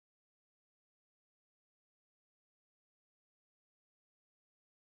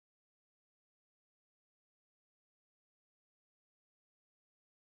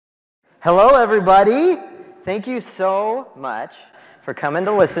Hello, everybody. Thank you so much for coming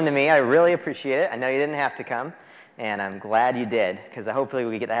to listen to me. I really appreciate it. I know you didn't have to come, and I'm glad you did, because hopefully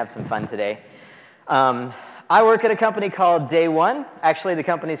we get to have some fun today. I work at a company called Day One. Actually, the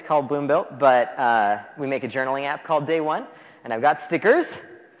company's called Bloombuilt, but we make a journaling app called Day One, and I've got stickers.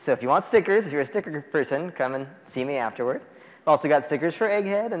 So if you want stickers, if you're a sticker person, come and see me afterward. I've also got stickers for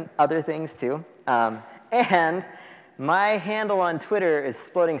Egghead and other things, too. And my handle on Twitter is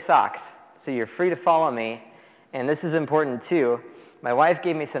Sploding Socks, so you're free to follow me. And this is important, too. My wife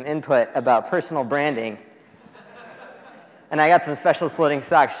gave me some input about personal branding, and I got some special Sploding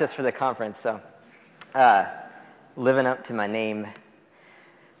Socks just for the conference, so living up to my name.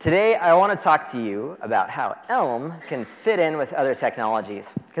 Today, I want to talk to you about how Elm can fit in with other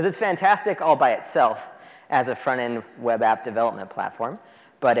technologies, because it's fantastic all by itself as a front-end web app development platform,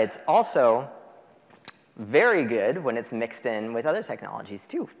 but it's also very good when it's mixed in with other technologies,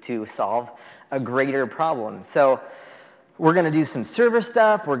 too, to solve a greater problem. So we're going to do some server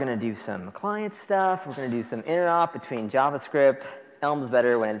stuff. We're going to do some client stuff. We're going to do some interop between JavaScript. Elm's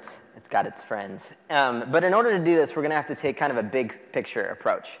better when it's got its friends. But in order to do this, we're going to have to take kind of a big picture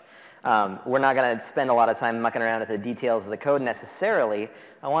approach. We're not going to spend a lot of time mucking around with the details of the code necessarily.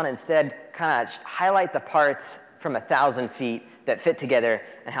 I want to instead kind of highlight the parts from 1,000 feet that fit together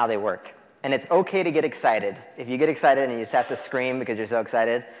and how they work. And it's OK to get excited. If you get excited and you just have to scream because you're so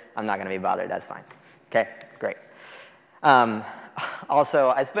excited, I'm not going to be bothered. That's fine. OK, great. Also,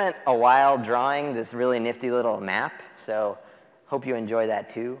 I spent a while drawing this really nifty little map, so hope you enjoy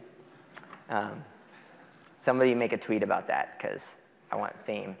that, too. Somebody make a tweet about that, because I want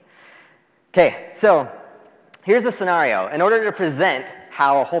fame. OK, so here's a scenario. In order to present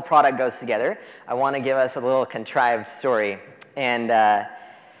how a whole product goes together, I want to give us a little contrived story. And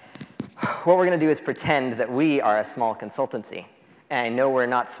what we're going to do is pretend that we are a small consultancy. And I know we're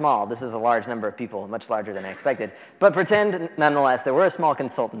not small. This is a large number of people, much larger than I expected. But pretend, nonetheless, that we're a small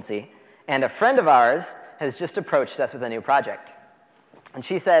consultancy. And a friend of ours has just approached us with a new project. And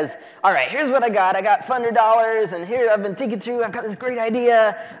she says, all right, here's what I got. I got $100, and here I've been thinking through. I've got this great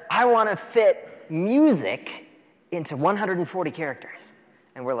idea. I want to fit music into 140 characters.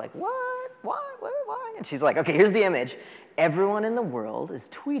 And we're like, what? Why? And she's like, OK, here's the image. Everyone in the world is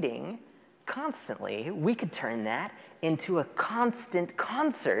tweeting constantly. We could turn that into a constant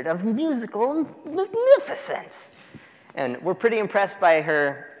concert of musical magnificence. And we're pretty impressed by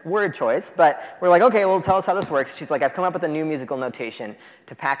her word choice, but we're like, OK, well, tell us how this works. She's like, I've come up with a new musical notation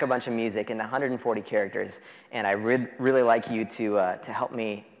to pack a bunch of music into 140 characters, and I really like you to help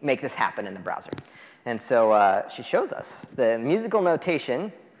me make this happen in the browser. And so she shows us the musical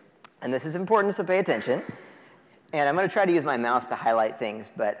notation, and this is important, so pay attention. And I'm going to try to use my mouse to highlight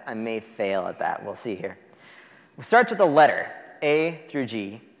things, but I may fail at that. We'll see here. It starts with a letter, A through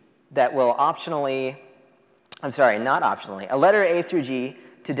G, that will optionally, I'm sorry, not optionally, a letter A through G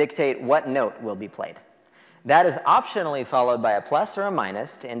to dictate what note will be played. That is optionally followed by a plus or a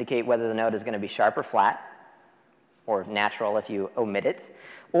minus to indicate whether the note is going to be sharp or flat, or natural if you omit it.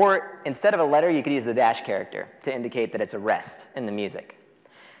 Or instead of a letter, you could use the dash character to indicate that it's a rest in the music.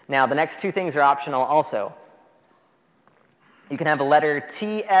 Now, the next two things are optional also. You can have a letter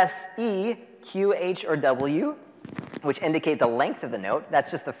T, S, E, Q, H, or W, which indicate the length of the note.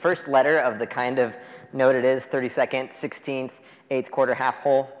 That's just the first letter of the kind of note it is, 32nd, 16th, 8th quarter, half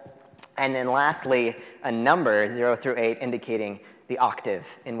whole. And then lastly, a number, 0 through 8, indicating the octave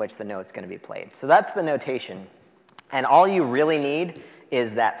in which the note's going to be played. So that's the notation. And all you really need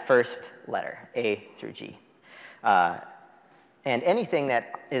is that first letter, A through G. And anything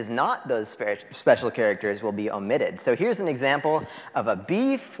that is not those special characters will be omitted. So here's an example of a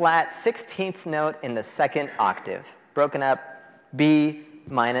B-flat 16th note in the second octave. Broken up, B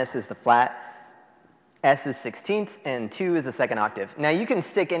minus is the flat, S is 16th, and 2 is the second octave. Now you can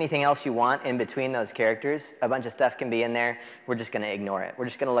stick anything else you want in between those characters. A bunch of stuff can be in there. We're just going to ignore it. We're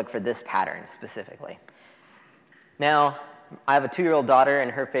just going to look for this pattern specifically. Now, I have a 2-year-old daughter,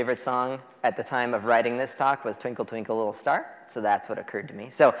 and her favorite song at the time of writing this talk was Twinkle, Twinkle, Little Star. So that's what occurred to me.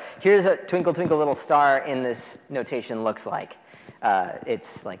 So here's what Twinkle, Twinkle, Little Star in this notation looks like.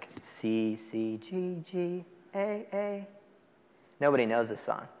 It's like C, C, G, G, A, A. Nobody knows this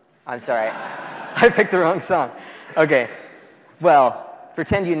song. I'm sorry. I picked the wrong song. OK. Well,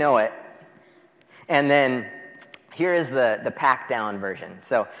 pretend you know it. And then here is the packed down version.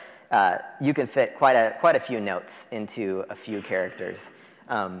 So you can fit quite a few notes into a few characters.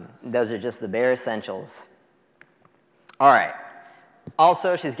 Those are just the bare essentials. All right.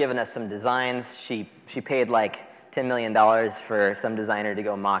 Also, she's given us some designs. She paid like $10 million for some designer to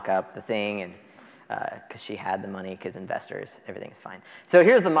go mock up the thing. And because she had the money, because investors, everything's fine. So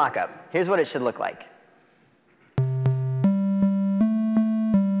here's the mock-up. Here's what it should look like.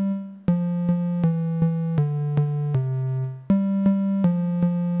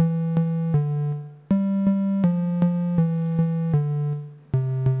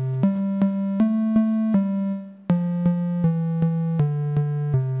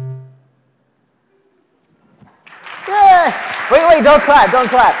 Wait, don't clap, don't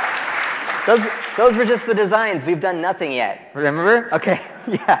clap. Those were just the designs. We've done nothing yet. Remember? Okay,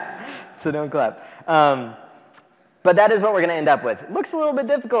 yeah, so don't clap. But that is what we're going to end up with. It looks a little bit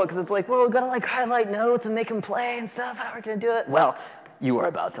difficult because it's like, well, we've got to like highlight notes and make them play and stuff. How are we going to do it? Well, you are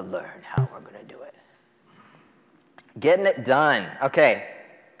about to learn how we're going to do it. Getting it done. Okay.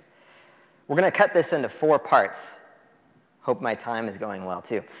 We're going to cut this into 4 parts. Hope my time is going well,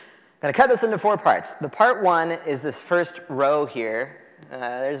 too. I'm going to cut this into 4 parts. The part 1 is this first row here.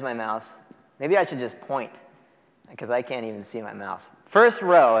 There's my mouse. Maybe I should just point, because I can't even see my mouse. First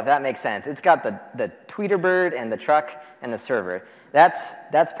row, if that makes sense. It's got the tweeter-bird and the truck and the server. That's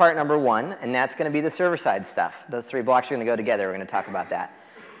part number 1, and that's going to be the server-side stuff. Those 3 blocks are going to go together. We're going to talk about that.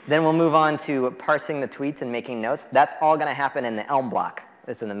 Then we'll move on to parsing the tweets and making notes. That's all going to happen in the Elm block.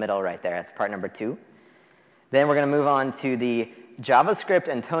 It's in the middle right there. That's part number 2. Then we're going to move on to the JavaScript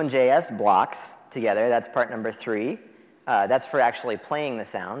and Tone.js blocks together. That's part number 3. That's for actually playing the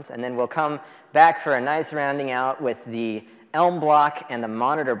sounds. And then we'll come back for a nice rounding out with the Elm block and the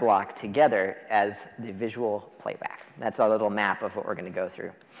monitor block together as the visual playback. That's our little map of what we're going to go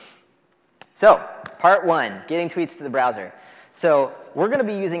through. So part 1, getting tweets to the browser. So we're going to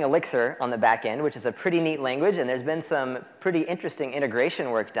be using Elixir on the back end, which is a pretty neat language. And there's been some pretty interesting integration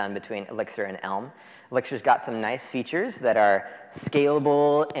work done between Elixir and Elm. Elixir's got some nice features that are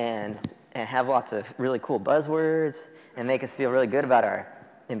scalable and have lots of really cool buzzwords and make us feel really good about our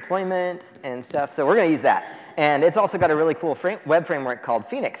employment and stuff. So we're going to use that. And it's also got a really cool web framework called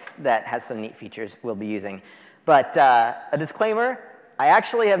Phoenix that has some neat features we'll be using. But a disclaimer, I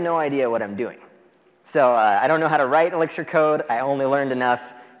actually have no idea what I'm doing. So I don't know how to write Elixir code. I only learned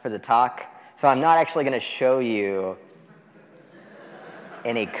enough for the talk. So I'm not actually going to show you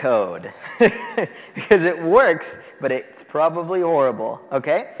any code because it works, but it's probably horrible,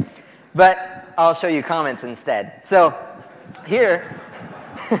 okay? But I'll show you comments instead. So here,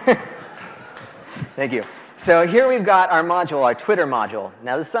 thank you. So here we've got our module, our Twitter module.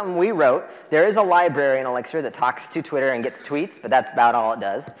 Now this is something we wrote. There is a library in Elixir that talks to Twitter and gets tweets, but that's about all it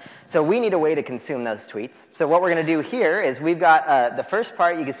does. So we need a way to consume those tweets. So what we're going to do here is we've got the first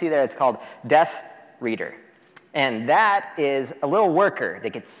part, you can see there, it's called def reader. And that is a little worker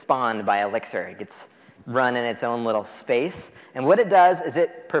that gets spawned by Elixir. It gets run in its own little space. And what it does is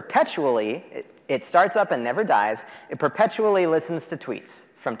it perpetually, it starts up and never dies. It perpetually listens to tweets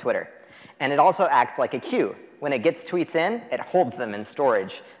from Twitter. And it also acts like a queue. When it gets tweets in, it holds them in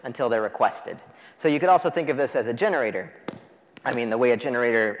storage until they're requested. So you could also think of this as a generator. I mean, the way a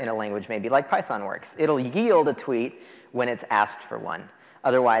generator in a language maybe like Python works. It'll yield a tweet when it's asked for one.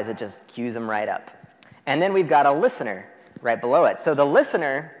 Otherwise, it just queues them right up. And then we've got a listener right below it. So the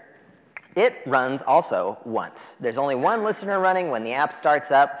listener, it runs also once. There's only one listener running when the app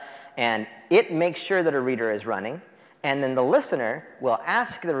starts up, and it makes sure that a reader is running. And then the listener will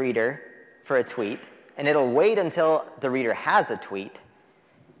ask the reader for a tweet, and it'll wait until the reader has a tweet.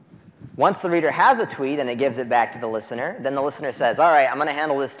 Once the reader has a tweet and it gives it back to the listener, then the listener says, all right, I'm going to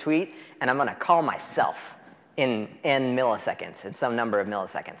handle this tweet, and I'm going to call myself in n milliseconds, in some number of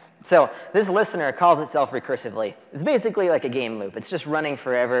milliseconds. So this listener calls itself recursively. It's basically like a game loop. It's just running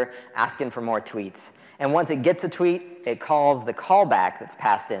forever, asking for more tweets. And once it gets a tweet, it calls the callback that's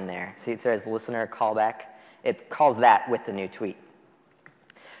passed in there. See, it says listener callback. It calls that with the new tweet.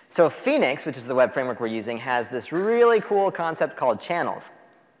 So Phoenix, which is the web framework we're using, has this really cool concept called channels.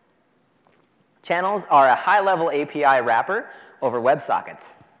 Channels are a high-level API wrapper over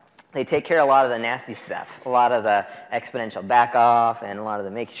WebSockets. They take care of a lot of the nasty stuff, a lot of the exponential backoff, and a lot of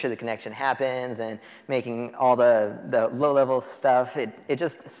the making sure the connection happens, and making all the low-level stuff. It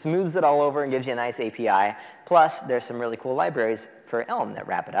just smooths it all over and gives you a nice API. Plus, there's some really cool libraries for Elm that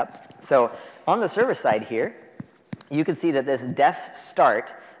wrap it up. So on the server side here, you can see that this def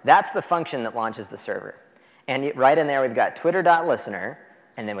start, that's the function that launches the server. And right in there, we've got twitter.listener,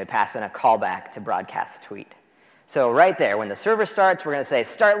 and then we pass in a callback to broadcast tweet. So right there, when the server starts, we're going to say,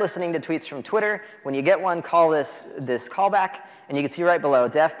 start listening to tweets from Twitter. When you get one, call this callback. And you can see right below,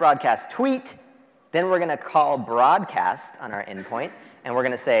 def broadcast tweet. Then we're going to call broadcast on our endpoint. And we're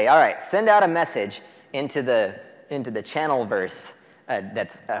going to say, all right, send out a message into the channel verse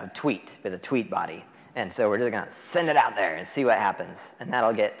that's a tweet with a tweet body. And so we're just going to send it out there and see what happens. And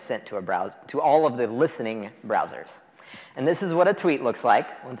that'll get sent to a browser, to all of the listening browsers. And this is what a tweet looks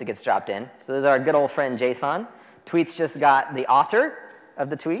like once it gets dropped in. So this is our good old friend JSON. Tweets just got the author of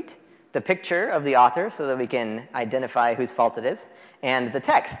the tweet, the picture of the author so that we can identify whose fault it is, and the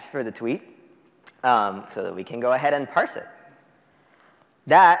text for the tweet so that we can go ahead and parse it.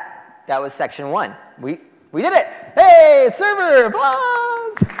 That was section 1. We did it! Hey, server,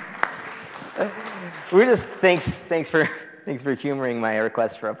 applause! We're just, thanks for humoring my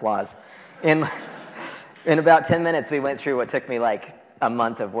request for applause. In about 10 minutes, we went through what took me like a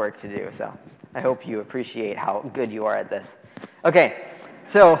month of work to do. So I hope you appreciate how good you are at this. OK,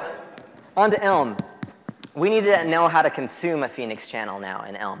 so on to Elm. We need to know how to consume a Phoenix channel now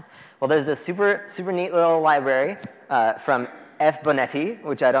in Elm. Well, there's this super neat little library from F. Bonetti,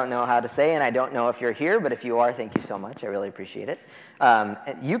 which I don't know how to say, and I don't know if you're here, but if you are, thank you so much. I really appreciate it.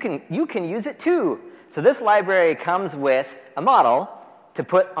 You can use it too. So this library comes with a model to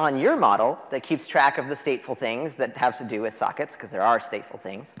put on your model that keeps track of the stateful things that have to do with sockets, because there are stateful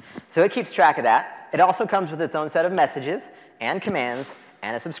things. So it keeps track of that. It also comes with its own set of messages and commands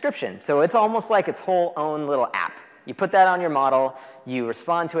and a subscription. So it's almost like its whole own little app. You put that on your model, you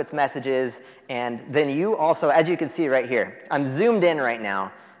respond to its messages, and then you also, as you can see right here, I'm zoomed in right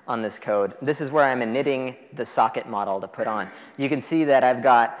now on this code. This is where I'm initting the socket model to put on. You can see that I've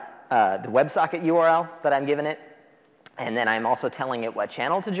got the WebSocket URL that I'm giving it, and then I'm also telling it what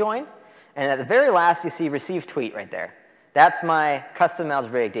channel to join. And at the very last, you see receive tweet right there. That's my custom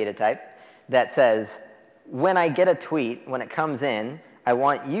algebraic data type that says, when I get a tweet, when it comes in, I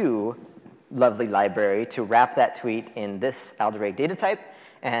want you, lovely library, to wrap that tweet in this algebraic data type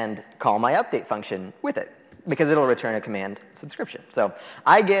and call my update function with it, because it'll return a command subscription. So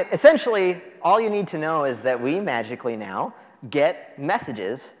I get, essentially, all you need to know is that we magically now get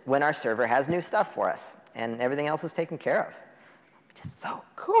messages when our server has new stuff for us, and everything else is taken care of, which is so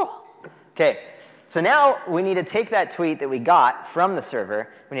cool. OK, so now we need to take that tweet that we got from the server.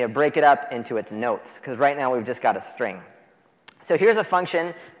 We need to break it up into its notes, because right now we've just got a string. So here's a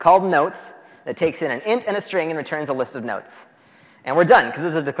function called notes that takes in an int and a string and returns a list of notes. And we're done, because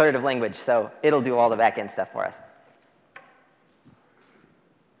this is a declarative language, so it'll do all the back-end stuff for us.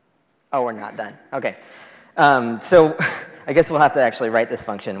 Oh, we're not done. OK. So I guess we'll have to actually write this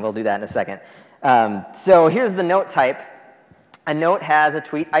function. We'll do that in a second. So here's the note type. A note has a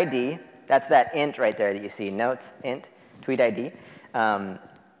tweet ID. That's that int right there that you see, notes, int, tweet ID.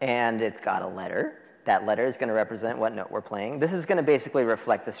 And it's got a letter. That letter is going to represent what note we're playing. This is going to basically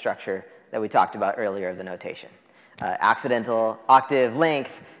reflect the structure that we talked about earlier of the notation. Accidental, octave,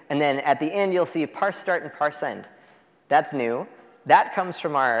 length, and then at the end you'll see parse start and parse end. That's new. That comes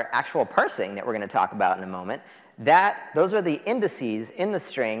from our actual parsing that we're going to talk about in a moment. Those are the indices in the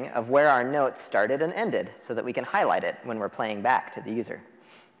string of where our notes started and ended, so that we can highlight it when we're playing back to the user.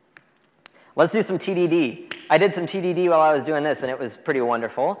 Let's do some TDD. I did some TDD while I was doing this, and it was pretty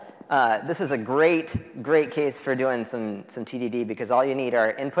wonderful. This is a great case for doing some TDD, because all you need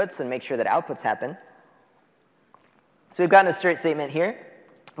are inputs and make sure that outputs happen. So we've gotten a straight statement here.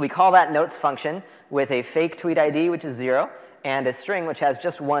 We call that notes function with a fake tweet ID, which is 0, and a string which has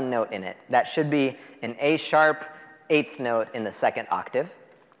just one note in it. That should be an A# 8th note in the 2nd octave.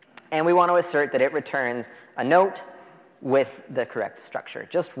 And we want to assert that it returns a note with the correct structure,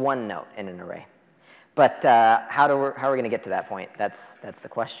 just one note in an array. But how are we going to get to that point? That's the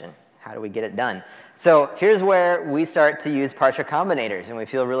question. How do we get it done? So here's where we start to use partial combinators, and we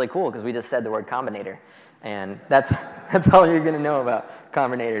feel really cool because we just said the word combinator. And that's all you're going to know about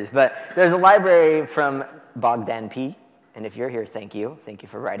combinators. But there's a library from Bogdan P. And if you're here, thank you. Thank you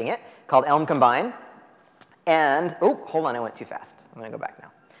for writing it, called elm-combine. And, oh, hold on, I went too fast. I'm going to go back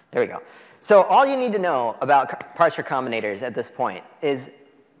now. There we go. So all you need to know about partial combinators at this point is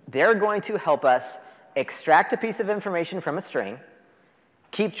they're going to help us extract a piece of information from a string,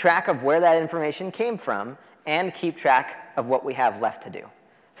 keep track of where that information came from, and keep track of what we have left to do.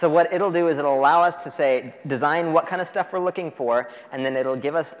 So what it'll do is it'll allow us to say, design what kind of stuff we're looking for, and then it'll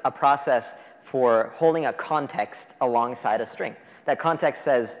give us a process for holding a context alongside a string. That context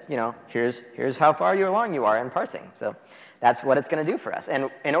says, here's how far along you are in parsing. So that's what it's going to do for us. And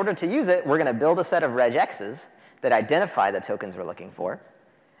in order to use it, we're going to build a set of regexes that identify the tokens we're looking for.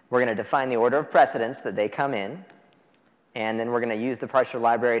 We're going to define the order of precedence that they come in. And then we're going to use the partial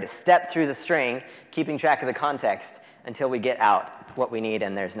library to step through the string, keeping track of the context until we get out what we need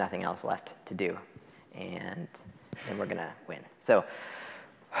and there's nothing else left to do. And then we're going to win. So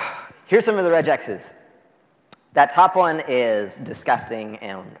here's some of the regexes. That top one is disgusting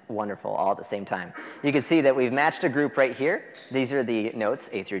and wonderful all at the same time. You can see that we've matched a group right here. These are the notes,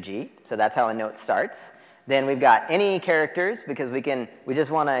 A through G. So that's how a note starts. Then we've got any characters, because we just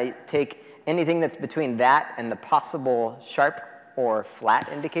want to take anything that's between that and the possible sharp or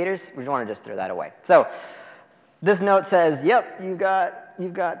flat indicators. We want to just throw that away. So this note says, yep, you've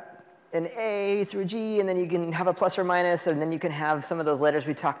got an A through G, and then you can have a plus or minus, and then you can have some of those letters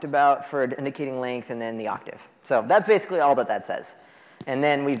we talked about for indicating length, and then the octave. So that's basically all that says. And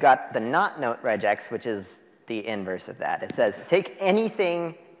then we've got the not note regex, which is the inverse of that. It says take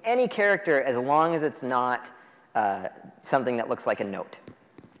anything, any character, as long as it's not something that looks like a note.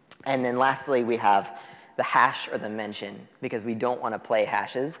 And then lastly, we have the hash or the mention, because we don't want to play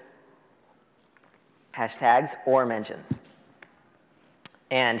hashes, hashtags, or mentions.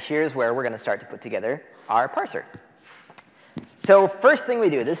 And here's where we're going to start to put together our parser. So first thing we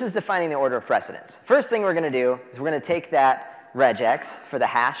do, this is defining the order of precedence. First thing we're going to do is we're going to take that regex for the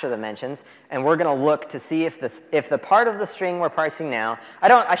hash or the mentions, and we're going to look to see if the part of the string we're parsing now,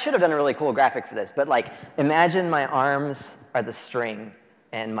 I should have done a really cool graphic for this, but like imagine my arms are the string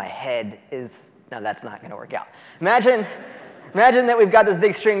and my head is, no, that's not going to work out. Imagine that we've got this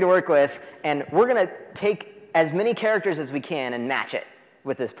big string to work with, and we're going to take as many characters as we can and match it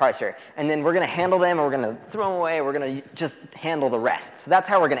with this parser. And then we're going to handle them, or we're going to throw them away, we're going to just handle the rest. So that's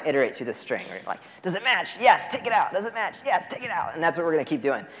how we're going to iterate through this string. Right? Like, does it match? Yes, take it out. Does it match? Yes, take it out. And that's what we're going to keep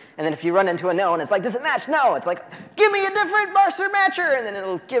doing. And then if you run into a no, and it's like, does it match? No. It's like, give me a different parser matcher. And then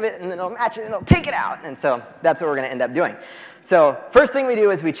it'll give it, and then it'll match it, and it'll take it out. And so that's what we're going to end up doing. So first thing we do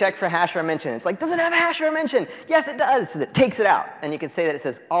is we check for hash or mention. It's like, does it have a hash or a mention? Yes, it does. So it takes it out. And you can say that it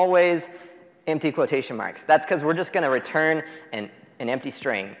says always empty quotation marks. That's because we're just going to return an empty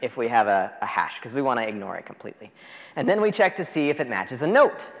string if we have a hash, because we want to ignore it completely. And then we check to see if it matches a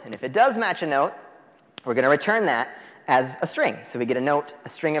note. And if it does match a note, we're going to return that as a string. So we get a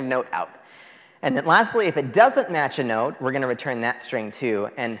string of note out. And then lastly, if it doesn't match a note, we're going to return that string too.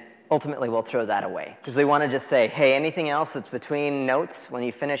 And ultimately, we'll throw that away, because we want to just say, hey, anything else that's between notes when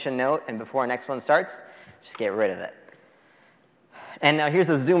you finish a note and before our next one starts, just get rid of it. And now here's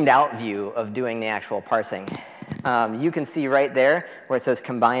a zoomed out view of doing the actual parsing. You can see right there where it says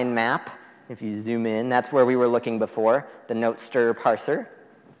combine map. If you zoom in, that's where we were looking before, the note stir parser.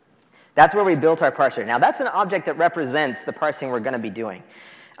 That's where we built our parser. Now that's an object that represents the parsing we're going to be doing.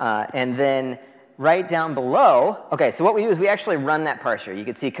 And then right down below, OK, so what we do is we actually run that parser. You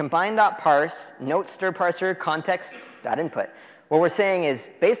can see combine.parse, note stir parser, context.input. What we're saying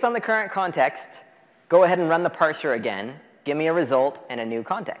is, based on the current context, go ahead and run the parser again. Give me a result and a new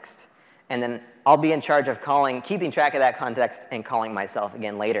context. And then I'll be in charge of keeping track of that context and calling myself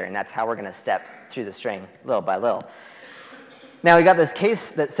again later. And that's how we're going to step through the string little by little. Now we got this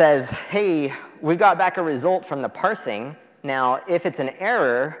case that says, hey, we got back a result from the parsing. Now, if it's an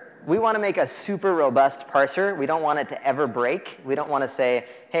error, we want to make a super robust parser. We don't want it to ever break. We don't want to say,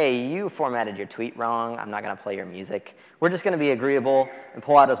 hey, you formatted your tweet wrong. I'm not going to play your music. We're just going to be agreeable and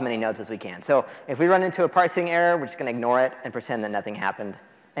pull out as many notes as we can. So if we run into a parsing error, we're just going to ignore it and pretend that nothing happened.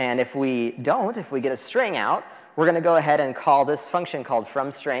 And if we don't, if we get a string out, we're going to go ahead and call this function called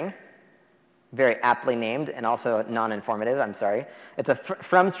fromString, very aptly named and also non-informative, I'm sorry. It's a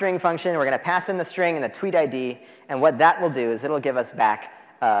fromString function. We're going to pass in the string and the tweet ID. And what that will do is it'll give us back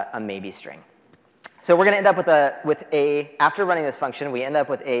a maybe string. So we're going to end up after running this function, we end up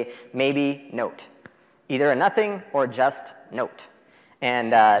with a maybe note, either a nothing or just note.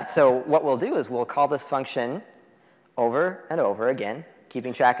 And so what we'll do is we'll call this function over and over again,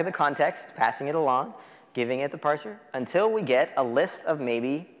 keeping track of the context, passing it along, giving it the parser, until we get a list of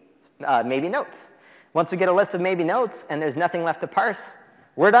maybe notes. Once we get a list of maybe notes and there's nothing left to parse,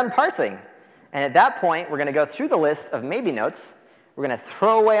 we're done parsing. And at that point, we're going to go through the list of maybe notes. We're going to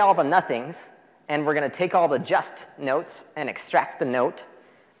throw away all the nothings, and we're going to take all the just notes and extract the note,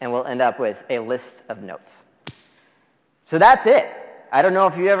 and we'll end up with a list of notes. So that's it. I don't know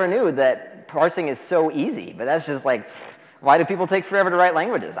if you ever knew that parsing is so easy, but that's just like, why do people take forever to write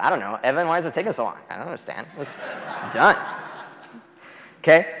languages? I don't know. Evan, why does it take us so long? I don't understand. It's done.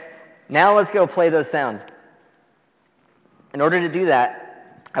 OK, now let's go play those sounds. In order to do that,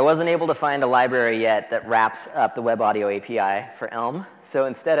 I wasn't able to find a library yet that wraps up the Web Audio API for Elm. So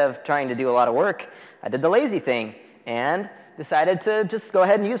instead of trying to do a lot of work, I did the lazy thing and decided to just go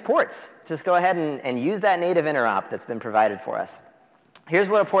ahead and use ports. Just go ahead and use that native interop that's been provided for us. Here's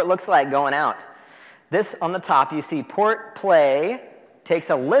what a port looks like going out. This on the top, you see port play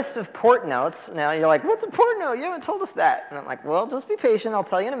takes a list of port notes. Now you're like, what's a port note? You haven't told us that. And I'm like, well, just be patient. I'll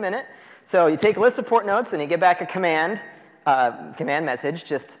tell you in a minute. So you take a list of port notes, and you get back a command command message,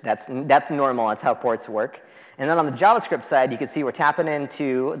 just that's normal. That's how ports work. And then on the JavaScript side, you can see we're tapping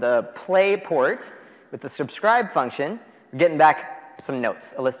into the play port with the subscribe function. We're getting back some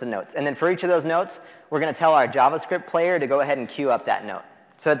notes, a list of notes. And then for each of those notes, we're going to tell our JavaScript player to go ahead and queue up that note.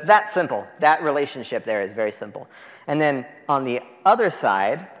 So it's that simple. That relationship there is very simple. And then on the other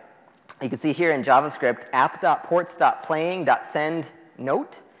side, you can see here in JavaScript, app.ports.playing.send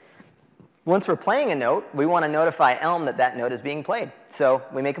note. Once we're playing a note, we want to notify Elm that that note is being played. So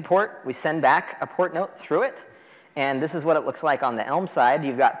we make a port. We send back a port note through it. And this is what it looks like on the Elm side.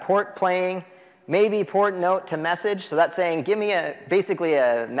 You've got port playing, maybe port note to message. So that's saying, give me basically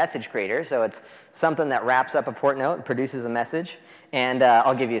a message creator. So it's something that wraps up a port note and produces a message. And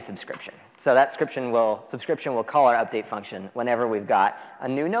I'll give you a subscription. So that subscription will call our update function whenever we've got a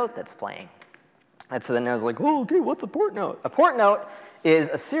new note that's playing. And so then I was like, oh, OK, what's a port note? A port note is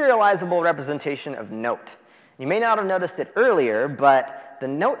a serializable representation of note. You may not have noticed it earlier, but the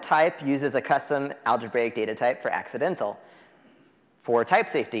note type uses a custom algebraic data type for accidental, for type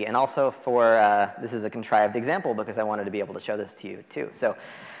safety, and also for, this is a contrived example because I wanted to be able to show this to you too. So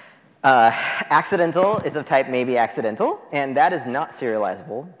accidental is of type maybe accidental, and that is not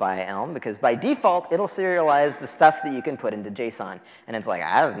serializable by Elm because by default, it'll serialize the stuff that you can put into JSON. And it's like, I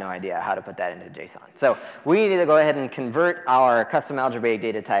have no idea how to put that into JSON. So we need to go ahead and convert our custom algebraic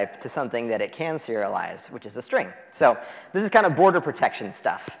data type to something that it can serialize, which is a string. So this is kind of border protection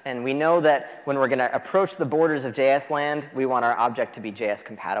stuff. And we know that when we're going to approach the borders of JS land, we want our object to be JS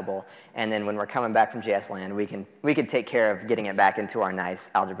compatible. And then when we're coming back from JS land, we can take care of getting it back into our nice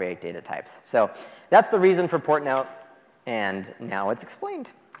algebraic data types. So that's the reason for port note, and now it's explained.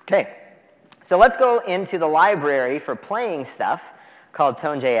 OK, so let's go into the library for playing stuff called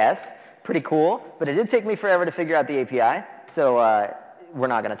Tone.js. Pretty cool, but it did take me forever to figure out the API. So we're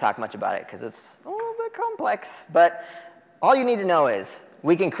not going to talk much about it because it's a little bit complex. But all you need to know is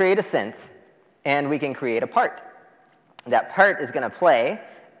we can create a synth, and we can create a part. That part is going to play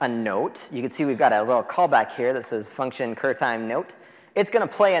a note. You can see we've got a little callback here that says function curtime note. It's going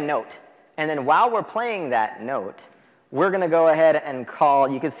to play a note. And then while we're playing that note, we're going to go ahead and call,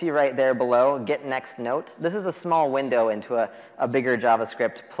 you can see right there below, get next note. This is a small window into a bigger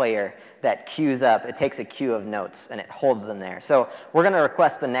JavaScript player that queues up. It takes a queue of notes, and it holds them there. So we're going to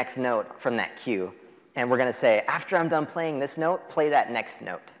request the next note from that queue. And we're going to say, after I'm done playing this note, play that next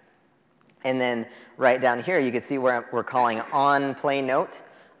note. And then right down here, you can see where we're calling onPlayNote.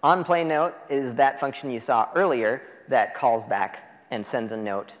 OnPlayNote is that function you saw earlier that calls back and sends a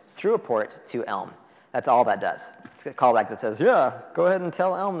note through a port to Elm. That's all that does. It's a callback that says, yeah, go ahead and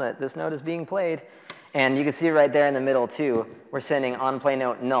tell Elm that this note is being played. And you can see right there in the middle, too, we're sending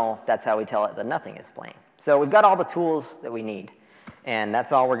onPlayNote null. That's how we tell it that nothing is playing. So we've got all the tools that we need. And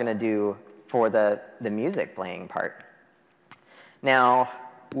that's all we're going to do for the music playing part. Now,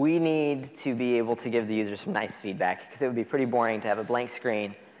 we need to be able to give the user some nice feedback, because it would be pretty boring to have a blank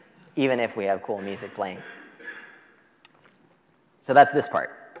screen, even if we have cool music playing. So that's this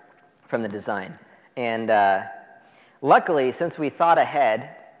part from the design. And luckily, since we thought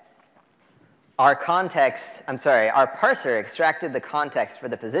ahead, our parser extracted the context for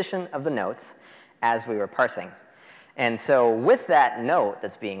the position of the notes as we were parsing. And so with that note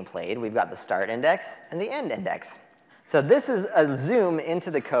that's being played, we've got the start index and the end index. So this is a zoom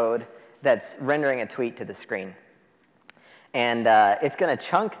into the code that's rendering a tweet to the screen. And it's going to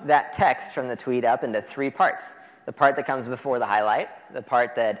chunk that text from the tweet up into 3 parts. The part that comes before the highlight, the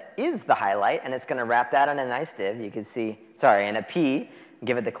part that is the highlight, and it's going to wrap that in a nice div. You can see, in a P,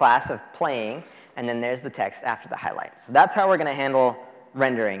 give it the class of playing, and then there's the text after the highlight. So that's how we're going to handle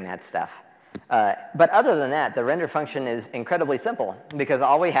rendering that stuff. But other than that, the render function is incredibly simple, because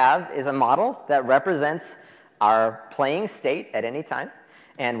all we have is a model that represents our playing state at any time.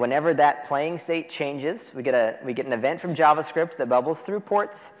 And whenever that playing state changes, we get an event from JavaScript that bubbles through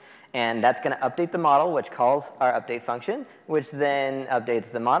ports. And that's going to update the model, which calls our update function, which then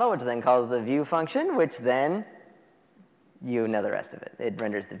updates the model, which then calls the view function, which then, you know the rest of it. It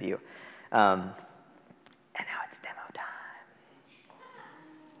renders the view. And now it's demo time.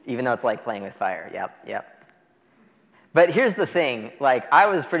 Even though it's like playing with fire. Yep. But here's the thing. I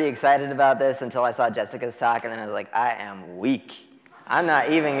was pretty excited about this until I saw Jessica's talk, and then I was like, I am weak. I'm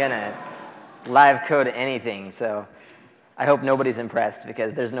not even going to live code anything. So I hope nobody's impressed,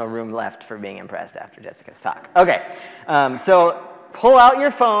 because there's no room left for being impressed after Jessica's talk. OK, so pull out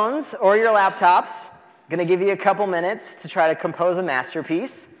your phones or your laptops. I'm going to give you a couple minutes to try to compose a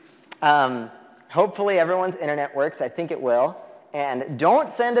masterpiece. Hopefully everyone's internet works. I think it will. And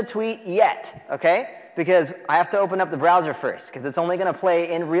don't send a tweet yet, OK? Because I have to open up the browser first, because it's only going to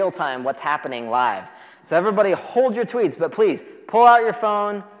play in real time what's happening live. So everybody hold your tweets, but please pull out your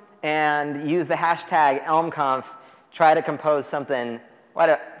phone and use the hashtag elm-conf. Try to compose something.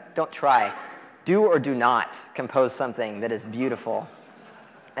 Don't try. Do or do not compose something that is beautiful,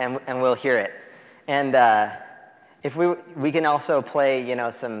 and we'll hear it. And if we can also play, you know,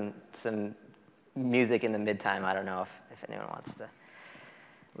 some music in the mid-time. I don't know if anyone wants to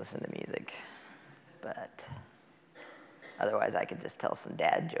listen to music, but otherwise I could just tell some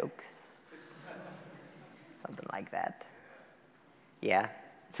dad jokes, something like that. Yeah,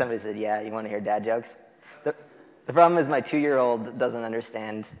 somebody said, yeah, you want to hear dad jokes? The problem is my 2-year-old doesn't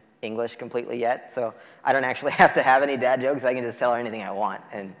understand English completely yet, so I don't actually have to have any dad jokes. I can just tell her anything I want,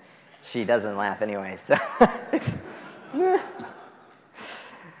 and she doesn't laugh anyway, so it's...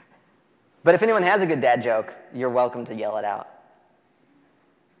 But if anyone has a good dad joke, you're welcome to yell it out.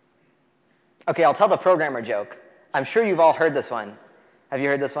 Okay, I'll tell the programmer joke. I'm sure you've all heard this one. Have you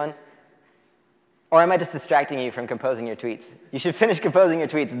heard this one? Or am I just distracting you from composing your tweets? You should finish composing your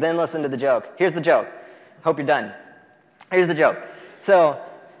tweets, then listen to the joke. Here's the joke. Hope you're done. Here's the joke. So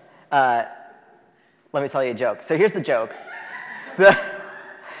let me tell you a joke. So here's the joke.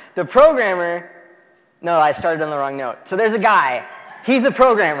 The programmer, no, I started on the wrong note. So there's a guy. He's a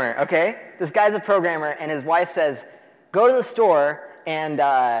programmer, okay? This guy's a programmer, and his wife says, go to the store and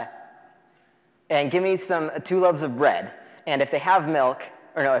give me 2 loaves of bread. And if they have milk,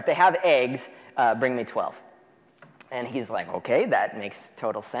 or no, if they have eggs, bring me 12. And he's like, okay, that makes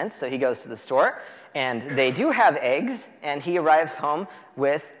total sense. So he goes to the store, and they do have eggs, and he arrives home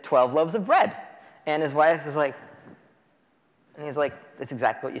with 12 loaves of bread. And his wife is like, and he's like, that's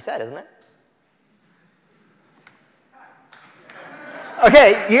exactly what you said, isn't it?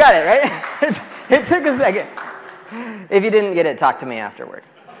 Okay, you got it, right? It took a second. If you didn't get it, talk to me afterward.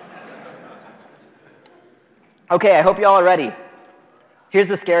 Okay, I hope you all are ready. Here's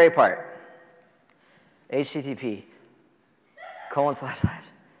the scary part.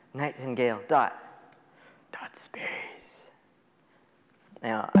 http://nightingale.space.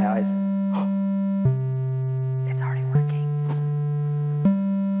 Now, I always, it's already working.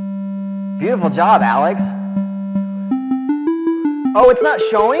 Beautiful job, Alex. Oh, it's not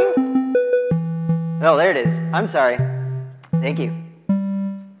showing? Oh, there it is. I'm sorry. Thank you.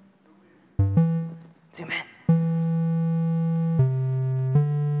 Zoom in.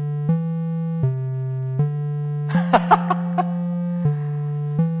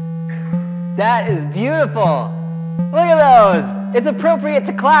 That is beautiful. Look at those. It's appropriate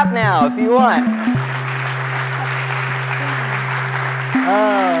to clap now if you want.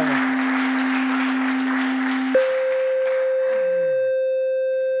 Oh.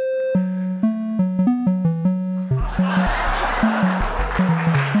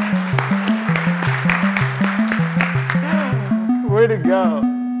 Way to go.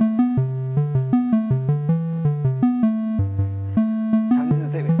 How did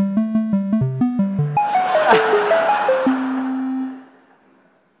it say it?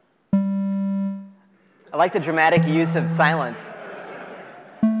 I like the dramatic use of silence.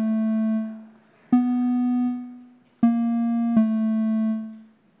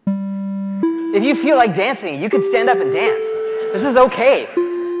 If you feel like dancing, you can stand up and dance. This is okay.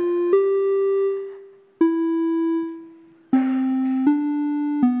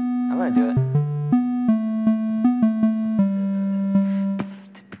 I'm going to do it.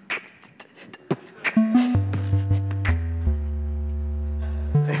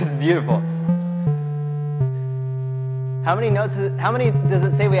 It's beautiful. How many notes how many does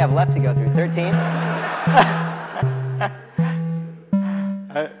it say we have left to go through? 13?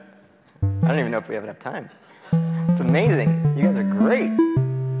 I don't even know if we have enough time. It's amazing. You guys are great.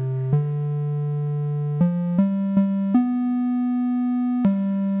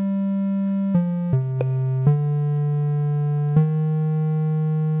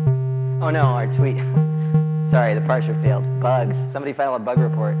 Oh no, our tweet. Sorry, the parser failed. Bugs. Somebody file a bug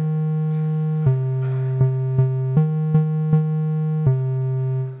report.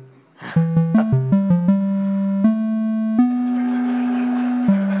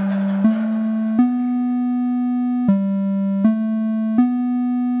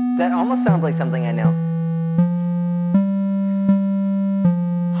 That almost sounds like something I know.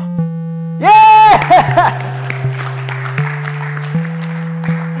 Yeah!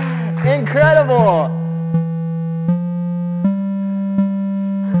 Incredible!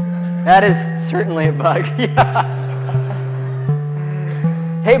 That is certainly a bug. Yeah.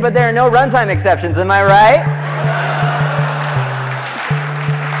 Hey, but there are no runtime exceptions, am I right?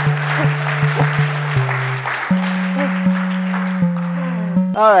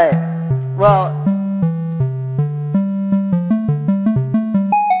 All right. Well,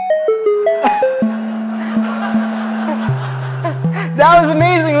 That was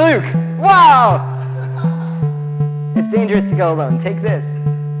amazing, Luke. Wow. It's dangerous to go alone. Take this.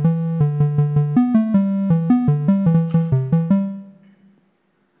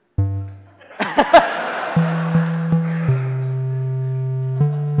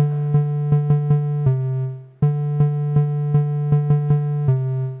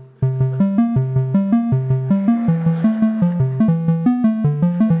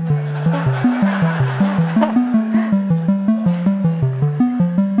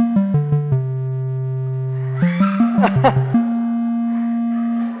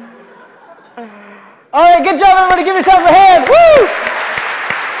 All right, good job, everybody. Give yourselves a hand. Woo!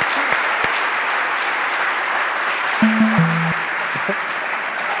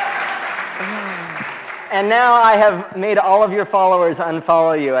 And now I have made all of your followers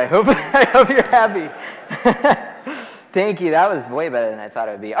unfollow you. I hope you're happy. Thank you. That was way better than I thought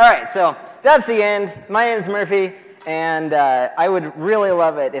it would be. All right, so that's the end. My name is Murphy, and I would really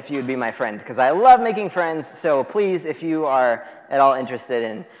love it if you'd be my friend, because I love making friends. So please, if you are at all interested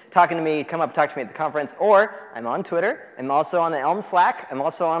in talking to me, come up talk to me at the conference, or I'm on Twitter. I'm also on the Elm Slack. I'm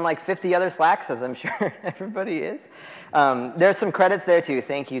also on like 50 other Slacks, as I'm sure everybody is. There's some credits there too.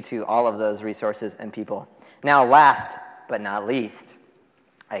 Thank you to all of those resources and people. Now, last but not least,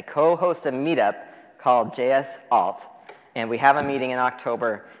 I co-host a meetup called JS Alt, and we have a meeting in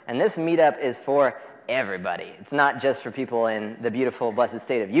October, and this meetup is for everybody. It's not just for people in the beautiful, blessed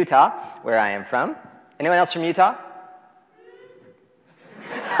state of Utah, where I am from. Anyone else from Utah?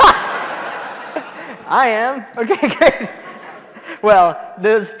 I am. Okay, great. Well,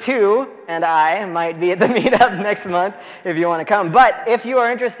 those two and I might be at the meetup next month if you want to come. But if you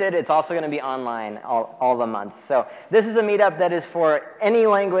are interested, it's also going to be online all the month. So this is a meetup that is for any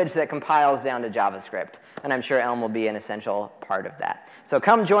language that compiles down to JavaScript. And I'm sure Elm will be an essential part of that. So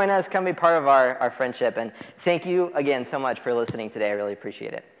come join us. Come be part of our friendship. And thank you again so much for listening today. I really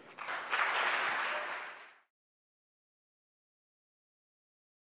appreciate it.